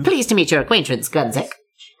Jenkins. Pleased to meet your acquaintance, Gunzik.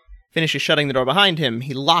 Finishes shutting the door behind him.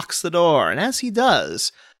 He locks the door, and as he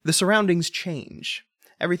does, the surroundings change.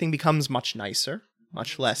 Everything becomes much nicer,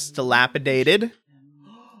 much less dilapidated.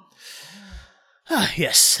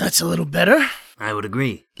 Yes, that's a little better. I would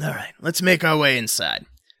agree. All right, let's make our way inside.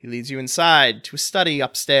 He leads you inside to a study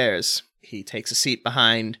upstairs. He takes a seat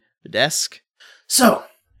behind the desk. So,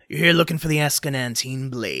 you're here looking for the Escanantine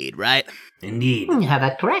blade, right? Indeed. You have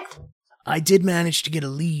that correct. I did manage to get a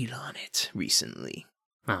lead on it recently.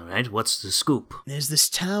 All right, what's the scoop? There's this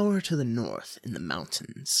tower to the north in the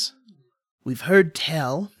mountains. We've heard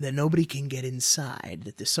tell that nobody can get inside,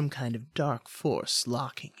 that there's some kind of dark force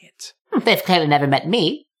locking it. They've clearly never met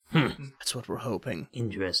me. That's what we're hoping.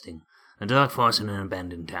 Interesting. A dark force in an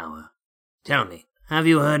abandoned tower. Tell me, have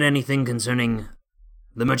you heard anything concerning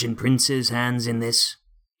the Merchant Prince's hands in this?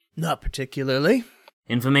 Not particularly.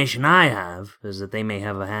 Information I have is that they may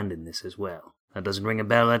have a hand in this as well. That doesn't ring a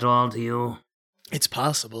bell at all to you? It's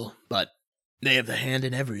possible, but they have the hand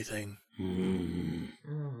in everything.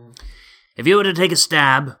 If you were to take a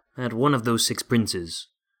stab at one of those 6 princes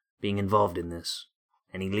being involved in this,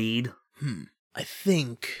 any lead? I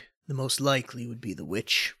think the most likely would be the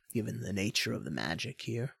witch, given the nature of the magic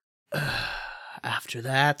here. After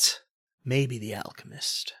that, maybe the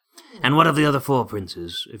alchemist. And what of the other 4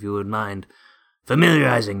 princes, if you would mind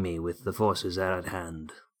familiarizing me with the forces at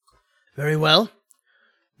hand? Very well.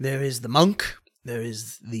 There is the monk, there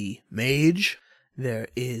is the mage, there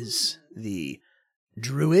is the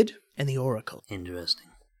druid, and the oracle. Interesting.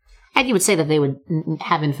 And you would say that they would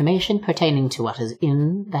have information pertaining to what is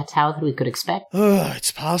in that tower that we could expect?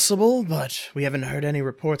 It's possible, but we haven't heard any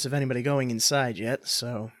reports of anybody going inside yet,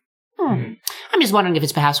 so... I'm just wondering if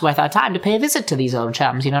it's perhaps worth our time to pay a visit to these old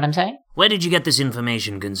chums, you know what I'm saying? Where did you get this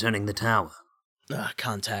information concerning the tower?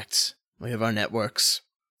 Contacts. We have our networks.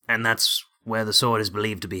 And that's where the sword is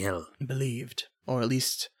believed to be held. Believed. Or at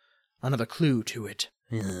least another clue to it.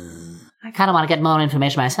 I kind of want to get more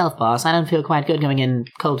information myself, boss. I don't feel quite good going in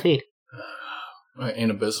cold feet. In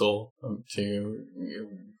Abyssal,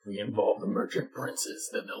 we involve the merchant princes,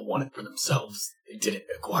 then they'll want it for themselves. They didn't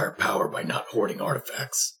acquire power by not hoarding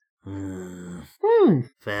artifacts.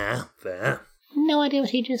 Fair. No idea what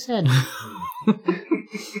he just said.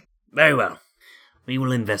 Very well. We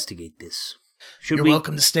will investigate this. You're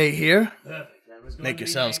welcome to stay here. Make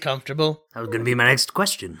yourselves comfortable. That was going to be my next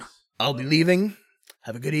question. I'll be leaving.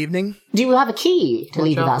 Have a good evening. Do you have a key to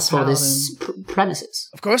leave with out us the for this premises?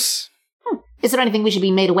 Of course. Is there anything we should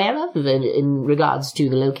be made aware of in regards to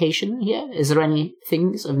the location here? Is there any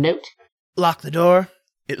things of note? Lock the door.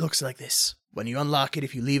 It looks like this. When you unlock it,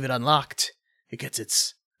 if you leave it unlocked, it gets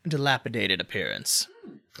its dilapidated appearance.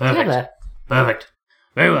 Clever. Perfect.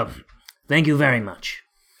 Very well. Thank you very much.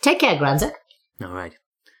 Take care, Granzik. All right.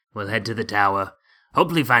 We'll head to the tower.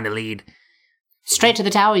 Hopefully find a lead. Straight to the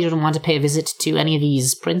tower? You don't want to pay a visit to any of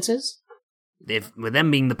these princes? With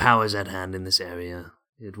them being the powers at hand in this area,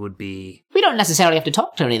 it would be... We don't necessarily have to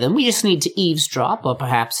talk to any of them. We just need to eavesdrop or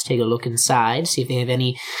perhaps take a look inside, see if they have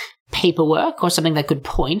any paperwork or something that could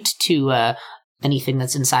point to anything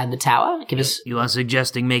that's inside the tower. You are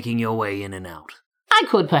suggesting making your way in and out. I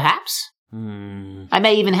could, perhaps. I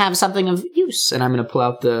may even have something of use. And I'm going to pull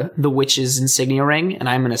out the witch's insignia ring, and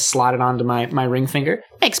I'm going to slide it onto my ring finger.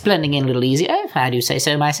 Makes blending in a little easier, if I do say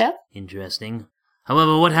so myself. Interesting.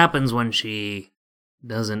 However, what happens when she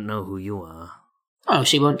doesn't know who you are? Oh,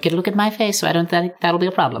 she won't get a look at my face, so I don't think that'll be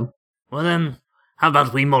a problem. Well then, how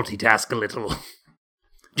about we multitask a little?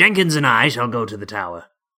 Jenkins and I shall go to the tower.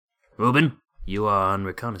 Reuben, you are on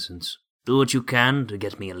reconnaissance. Do what you can to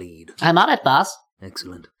get me a lead. I'm on it, boss.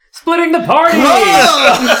 Excellent. Splitting the party!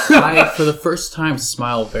 I, for the first time,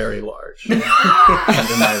 smile very large under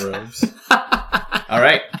my robes. All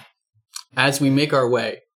right. As we make our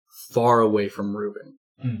way far away from Reuben,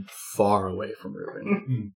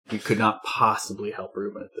 we could not possibly help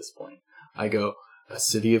Reuben at this point. I go, a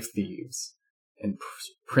city of thieves and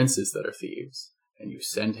princes that are thieves, and you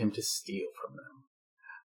send him to steal from them.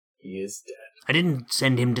 He is dead. I didn't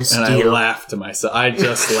send him to steal. And I laugh to myself. I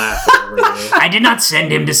just laugh over it. I did not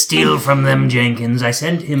send him to steal from them, Jenkins. I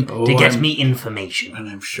sent him to get me information. And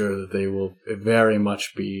I'm sure that they will very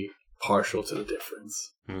much be partial to the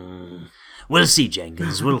difference. We'll see,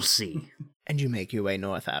 Jenkins. We'll see. And you make your way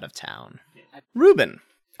north out of town. Reuben,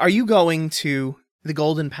 are you going to the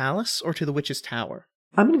Golden Palace or to the Witch's Tower?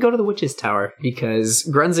 I'm going to go to the Witch's Tower because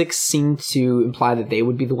Grunzik seemed to imply that they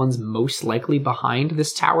would be the ones most likely behind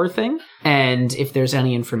this tower thing. And if there's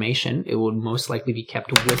any information, it would most likely be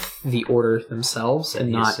kept with the Order themselves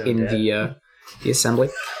and not in the Assembly.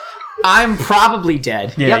 I'm probably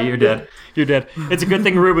dead. Yeah, you're dead. You're dead. It's a good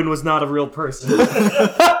thing Reuben was not a real person.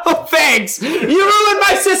 Oh, thanks! You ruined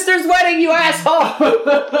my sister's wedding, you asshole!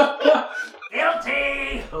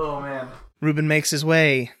 Guilty! Oh, man. Reuben makes his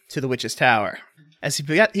way to the Witch's Tower. As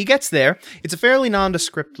he gets there, it's a fairly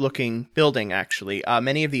nondescript-looking building, actually.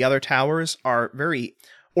 Many of the other towers are very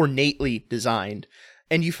ornately designed.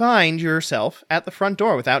 And you find yourself at the front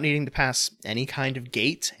door without needing to pass any kind of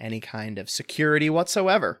gate, any kind of security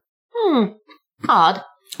whatsoever. Odd.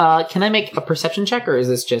 Can I make a perception check, or is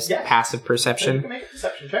this just passive perception? You can make a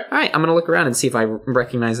perception check. All right, I'm going to look around and see if I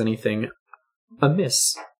recognize anything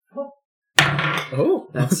amiss. Oh,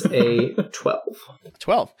 that's a 12.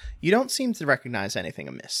 12. You don't seem to recognize anything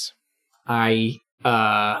amiss. I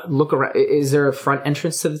look around. Is there a front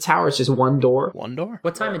entrance to the tower? It's just one door? One door.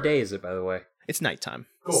 What time of day is it, by the way? It's nighttime.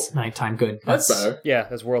 It's nighttime. Good. That's better. Yeah,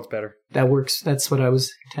 that's worlds better. That works. That's what I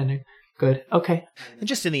was intending. Good. Okay. And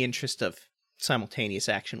just in the interest of simultaneous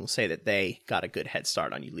action, we'll say that they got a good head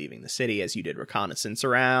start on you leaving the city as you did reconnaissance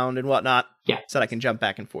around and whatnot. Yeah. So that I can jump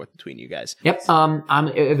back and forth between you guys. Yep.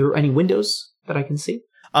 Are there any windows that I can see?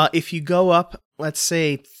 If you go up, let's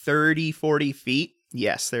say 30, 40 feet,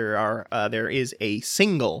 yes, there is a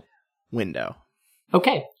single window.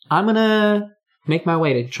 Okay. I'm going to make my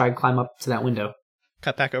way to try and climb up to that window.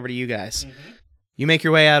 Cut back over to you guys. Mm-hmm. You make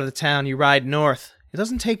your way out of the town, you ride north. It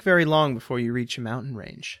doesn't take very long before you reach a mountain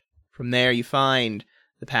range. From there you find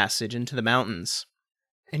the passage into the mountains.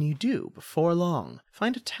 And you do, before long,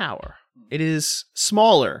 find a tower. It is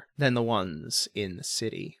smaller than the ones in the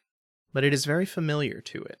city, but it is very familiar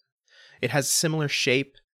to it. It has a similar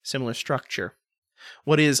shape, similar structure.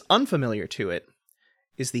 What is unfamiliar to it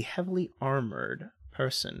is the heavily armored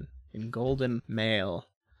person in golden mail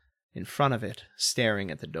in front of it, staring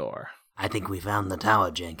at the door. I think we found the tower,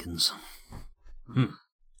 Jenkins.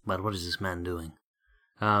 But what is this man doing?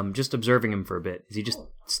 Just observing him for a bit. Is he just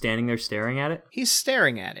standing there staring at it? He's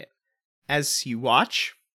staring at it. As you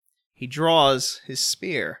watch, he draws his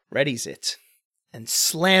spear, readies it, and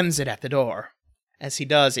slams it at the door. As he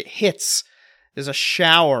does, it hits. There's a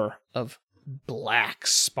shower of black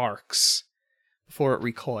sparks before it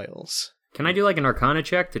recoils. Can I do like an Arcana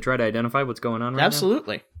check to try to identify what's going on right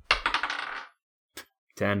Absolutely. now?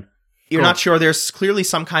 10. You're Cool. not sure. There's clearly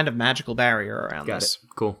some kind of magical barrier around Got this. it.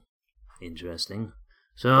 Cool. Interesting.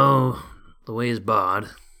 So, the way is barred.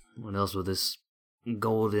 What else will this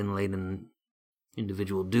golden-laden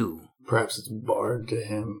individual do? Perhaps it's barred to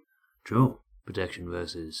him. True. Protection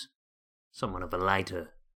versus someone of a lighter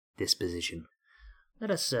disposition.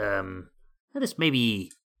 Let us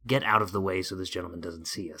maybe get out of the way so this gentleman doesn't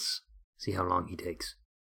see us. See how long he takes.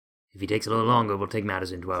 If he takes a little longer, we'll take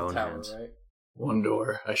matters into our own hands. Right? One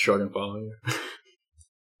door. I shrug and follow you.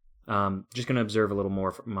 Just going to observe a little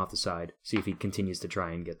more from off the side. See if he continues to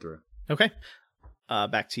try and get through. Okay.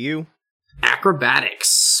 Back to you.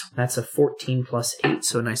 Acrobatics. That's a 14 plus 8,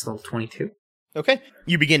 so a nice little 22. Okay.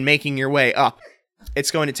 You begin making your way up.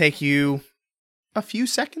 It's going to take you a few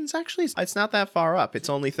seconds, actually. It's not that far up. It's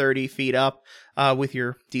only 30 feet up. With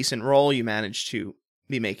your decent roll, you manage to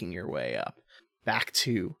be making your way up. Back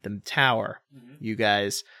to the tower. You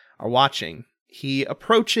guys are watching. He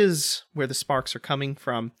approaches where the sparks are coming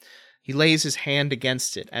from. He lays his hand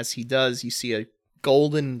against it. As he does, you see a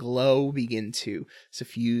golden glow begin to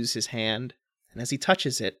suffuse his hand. And as he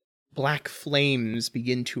touches it, black flames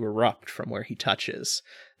begin to erupt from where he touches.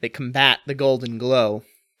 They combat the golden glow.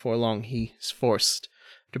 For long, he is forced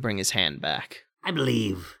to bring his hand back. I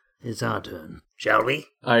believe it's our turn. Shall we?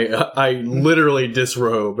 I literally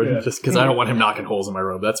disrobe, just because I don't want him knocking holes in my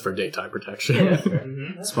robe. That's for daytime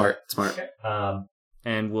protection. Smart.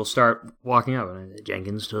 and we'll start walking up.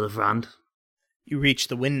 Jenkins to the front. You reach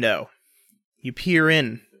the window. You peer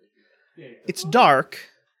in. It's dark.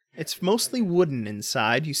 It's mostly wooden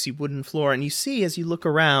inside. You see wooden floor, and you see, as you look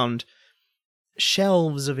around,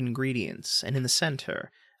 shelves of ingredients, and in the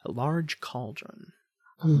center, a large cauldron.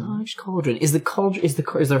 A large cauldron. Is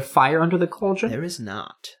there fire under the cauldron? There is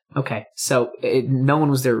not. Okay, so no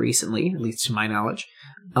one was there recently, at least to my knowledge,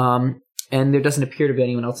 and there doesn't appear to be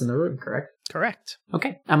anyone else in the room. Correct? Correct.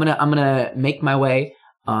 Okay, I'm gonna make my way,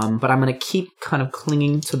 but I'm gonna keep kind of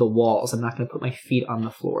clinging to the walls. I'm not gonna put my feet on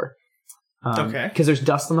the floor. Okay. Because there's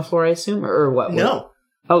dust on the floor, I assume, or what? No.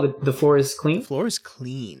 Oh, the floor is clean. The floor is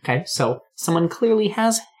clean. Okay, so someone clearly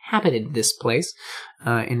has habited this place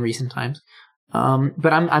in recent times.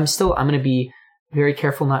 But I'm going to be very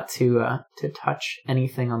careful not to touch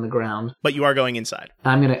anything on the ground. But you are going inside.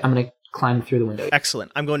 I'm gonna climb through the window.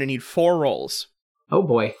 Excellent. I'm going to need 4 rolls. Oh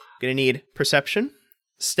boy. Going to need perception,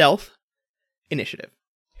 stealth, initiative.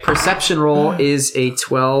 Perception roll is a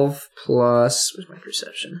 12 plus. Where's my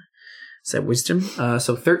perception? Is that wisdom?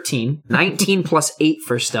 So 13. 19 plus 8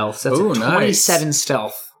 for stealth. So that's a 27 nice.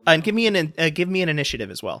 Stealth. And give me an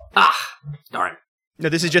initiative as well. Darn. No,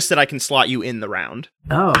 this is just that I can slot you in the round.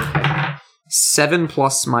 Oh, okay. 7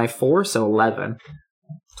 plus my 4, so 11.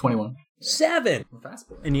 21. 7!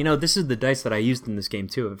 And this is the dice that I used in this game,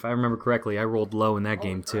 too. If I remember correctly, I rolled low in that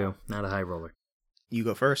game, too. Not a high roller. You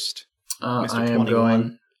go first. I Mr. am 21.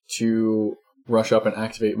 going to rush up and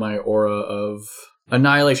activate my aura of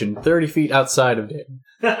annihilation 30 feet outside of Dave.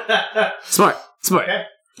 Smart. Okay.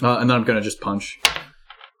 And then I'm going to just punch.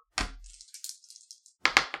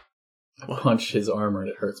 I punch his armor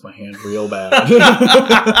and it hurts my hand real bad.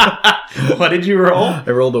 What did you roll?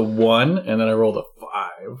 I rolled a 1 and then I rolled a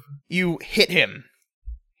 5. You hit him.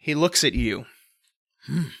 He looks at you.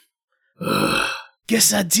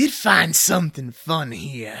 Guess I did find something fun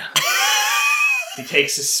here. He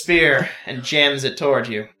takes his spear and jams it toward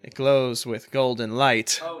you. It glows with golden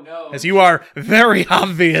light. Oh no. As you are very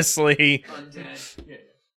obviously...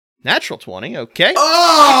 Natural 20, okay.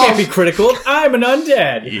 Oh! I can't be critical. I'm an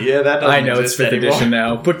undead. Yeah, that doesn't I know it's exist 5th anymore. edition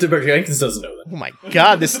now, but Jenkins doesn't know that. Oh my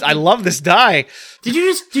god, I love this die. Did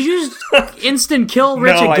you just instant kill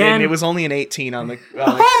Rich No, I again? didn't. It was only an 18 on the...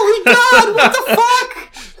 Holy god, what the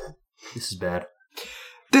fuck? This is bad.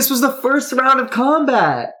 This was the first round of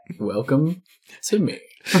combat. Welcome to me.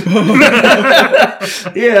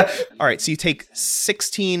 Yeah. Alright, so you take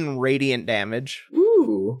 16 radiant damage.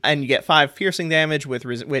 Ooh. And you get 5 piercing damage, with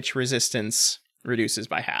which resistance reduces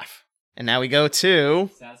by half. And now we go to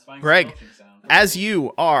Greg. As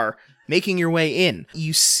you are making your way in,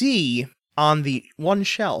 you see on the one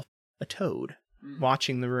shelf a toad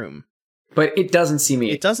watching the room. But it doesn't see me.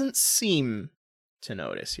 It doesn't seem to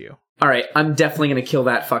notice you. Alright, I'm definitely gonna kill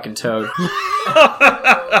that fucking toad.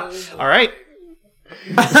 All right.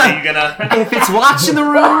 Are you gonna? If it's watching the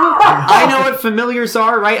room, I know what familiars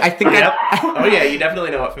are, right? I think Yep. Oh yeah, you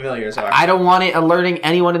definitely know what familiars are. I don't want it alerting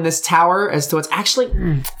anyone in this tower as to what's actually...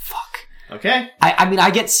 fuck. Okay. I mean, I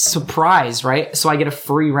get surprised, right? So I get a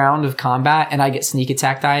free round of combat, and I get sneak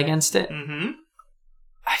attack die against it. Mm-hmm.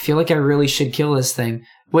 I feel like I really should kill this thing.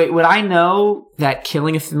 Wait, would I know that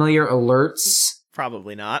killing a familiar alerts...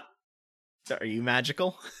 Probably not. Are you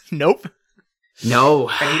magical? Nope. No.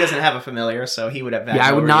 And he doesn't have a familiar, so he would have. Yeah,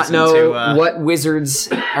 I would not know what wizards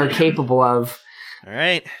are capable of. All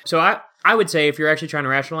right. So I would say if you're actually trying to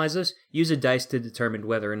rationalize this, use a dice to determine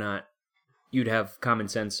whether or not you'd have common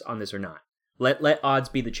sense on this or not. Let odds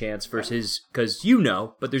be the chance versus, because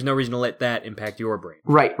but there's no reason to let that impact your brain.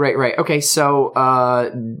 Right. Okay, so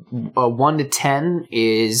 1 to 10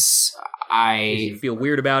 is You feel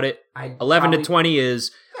weird about it. 11 probably- to 20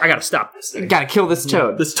 is I gotta stop this thing. Gotta kill this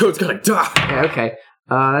toad. This toad's gonna die. Yeah, okay.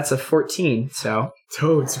 That's a 14, so...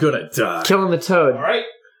 Toad's gonna die. Killing the toad. All right.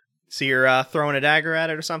 So you're throwing a dagger at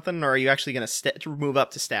it or something, or are you actually going to move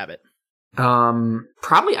up to stab it?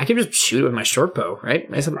 Probably, I could just shoot it with my short bow, right?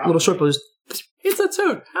 Nice little short bow. Just... It's a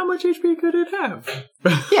toad. How much HP could it have?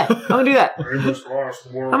 Yeah, I'm gonna do that.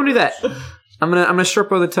 I'm gonna short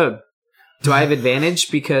bow the toad. Do I have advantage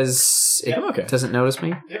because it Okay. doesn't notice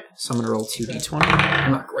me? Yep. So I'm gonna roll 2d20.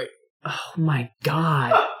 I'm not great. Oh my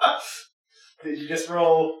god. Did you just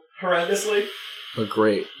roll horrendously? But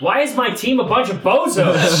great. Why is my team a bunch of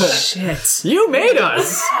bozos? Shit. You made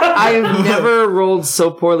us! I have never rolled so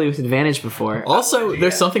poorly with advantage before. Also,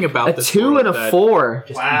 there's something about A this 2 and a that- 4.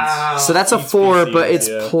 Wow. So that's a 4, but it's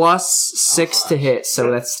yeah. plus 6 to hit, so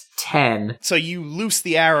that's 10. So you loose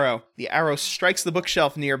the arrow. The arrow strikes the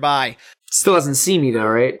bookshelf nearby. Still doesn't see me though,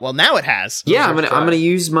 right? Well, now it has. Yeah, I'm gonna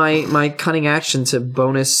use my cunning action to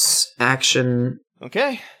bonus action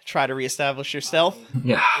Okay, try to reestablish your stealth.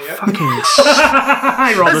 Yeah.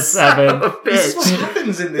 I rolled a 7. This is what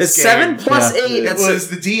happens in this It's game. 7 plus 8. It That's was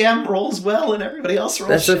the DM rolls well and everybody else rolls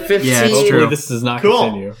That's a shit. 15. Yeah, it's Hopefully true. this does not Cool.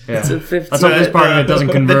 continue. That's a 15. Let's hope this part of it doesn't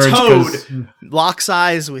converge. The 'cause- toad locks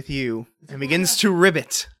eyes with you and begins to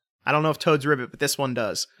ribbit. I don't know if toads ribbit, but this one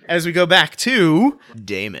does. As we go back to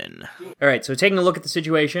Damon. All right, so taking a look at the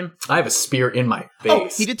situation. I have a spear in my Oh,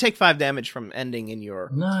 face. he did take 5 damage from ending in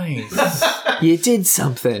your... Nice. You did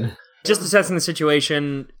something. Just assessing the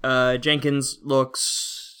situation, Jenkins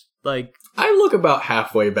looks like... I look about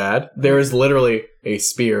halfway bad. There is literally a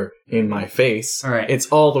spear in my face. All right. It's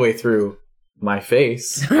all the way through my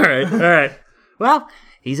face. All right. Well,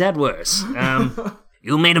 he's had worse.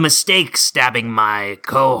 You made a mistake stabbing my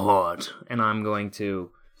cohort. And I'm going to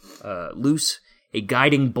loose a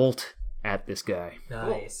guiding bolt at this guy.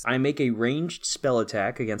 Nice. I make a ranged spell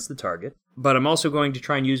attack against the target, but I'm also going to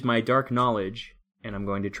try and use my dark knowledge, and I'm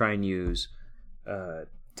going to try and use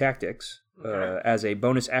tactics as a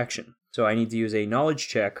bonus action. So I need to use a knowledge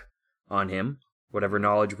check on him, whatever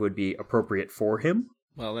knowledge would be appropriate for him.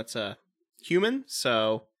 Well, that's a human,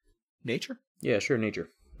 so... Nature? Yeah, sure, nature.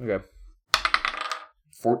 Okay.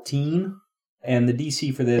 14, and the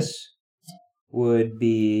DC for this would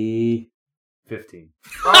be 15.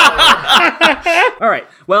 All right.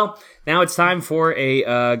 Well, now it's time for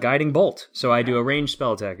a guiding bolt. So I do a ranged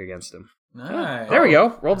spell attack against him. Nice. There we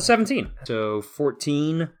go. Rolled a 17. So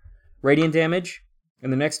 14 radiant damage.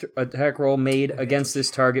 And the next attack roll made against this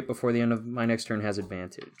target before the end of my next turn has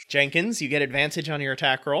advantage. Jenkins, you get advantage on your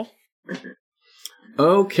attack roll.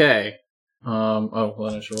 Okay. Well,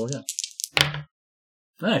 then I should roll again.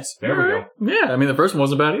 Nice. There we go. Yeah, I mean, the first one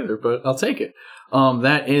wasn't bad either, but I'll take it.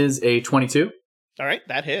 That is a 22. All right,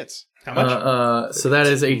 that hits. How much? So that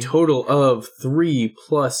is a total of 3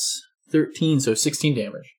 plus 13, so 16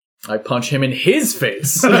 damage. I punch him in his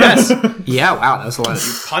face. Yes. Yeah, wow, that was a lot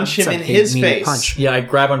of... Punch him It's a in big his meaty face. punch. Yeah, I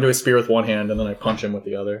grab onto his spear with one hand, and then I punch him with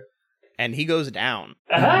the other. And he goes down.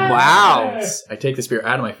 Wow. I take the spear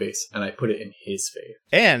out of my face, and I put it in his face.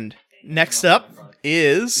 And next up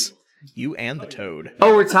is you and the toad.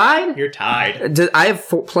 Oh, we're tied? You're tied. I have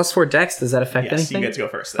 +4 dex. Does that affect Yes, anything? you get to go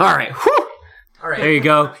first. Then. All right. Whew. All right. There you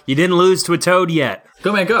go. You didn't lose to a toad yet.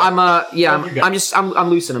 Go, man, go. I'm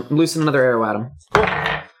loosing another arrow at him.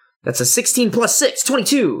 That's a 16 plus 6,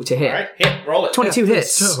 22 to hit. All right, hit. Roll it. 22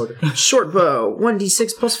 hits. Toad. Short bow,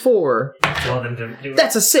 1d6 plus 4.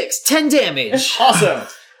 That's a 6, 10 damage. Awesome.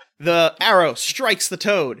 The arrow strikes the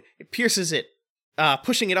toad. It pierces it,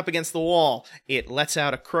 pushing it up against the wall. It lets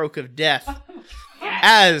out a croak of death.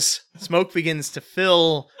 As smoke begins to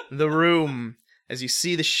fill the room, as you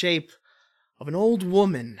see the shape of an old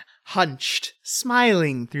woman hunched,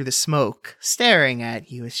 smiling through the smoke, staring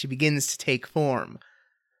at you as she begins to take form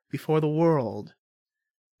before the world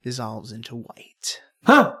dissolves into white.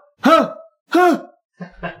 Huh?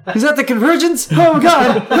 Is that the convergence? Oh my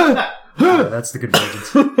god! That's the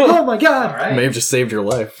convergence. Oh my god! May have just saved your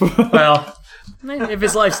life. Well, if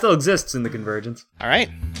his life still exists in the convergence. All right.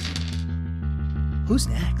 Who's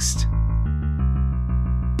next?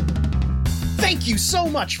 Thank you so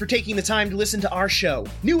much for taking the time to listen to our show.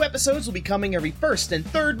 New episodes will be coming every first and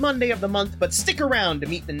third Monday of the month, but stick around to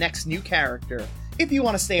meet the next new character. If you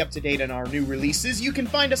want to stay up to date on our new releases, you can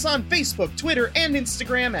find us on Facebook, Twitter, and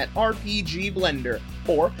Instagram at RPG Blender,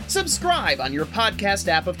 or subscribe on your podcast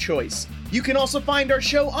app of choice. You can also find our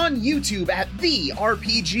show on YouTube at The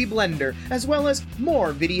RPG Blender, as well as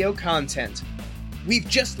more video content. We've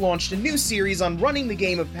just launched a new series on running the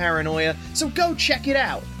game of Paranoia, so go check it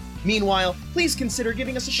out. Meanwhile, please consider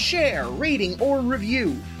giving us a share, rating, or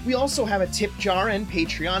review. We also have a tip jar and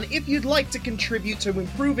Patreon if you'd like to contribute to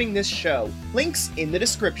improving this show. Links in the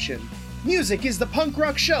description. Music is The Punk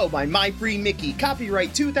Rock Show by My Free Mickey,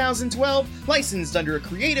 copyright 2012, licensed under a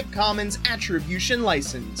Creative Commons Attribution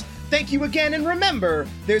license. Thank you again, and remember,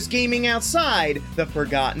 there's gaming outside the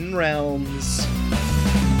Forgotten Realms.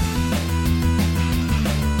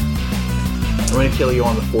 I'm gonna kill you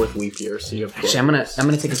on the 4th leap year, so you have 12. Actually, I'm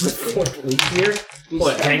gonna take a quick leap here.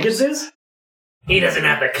 What, Jenkins is? He doesn't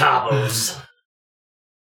have the combos.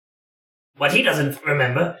 What he doesn't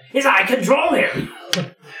remember is I control him.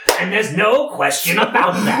 And there's no question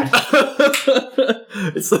about that.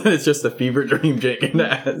 It's just a fever dream Jenkins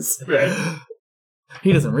has. Right.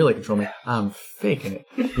 He doesn't really control me. I'm faking it.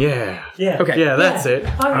 Yeah. Yeah. Okay. Yeah, that's it.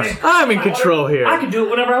 Okay. I'm in control here. I can do it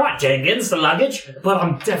whenever I want, Jenkins, the luggage. But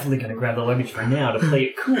I'm definitely going to grab the luggage for now to play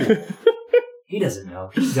it cool. He doesn't know.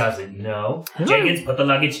 He doesn't know. Jenkins, put the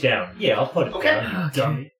luggage down. Yeah, I'll put it down.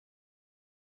 Dummy.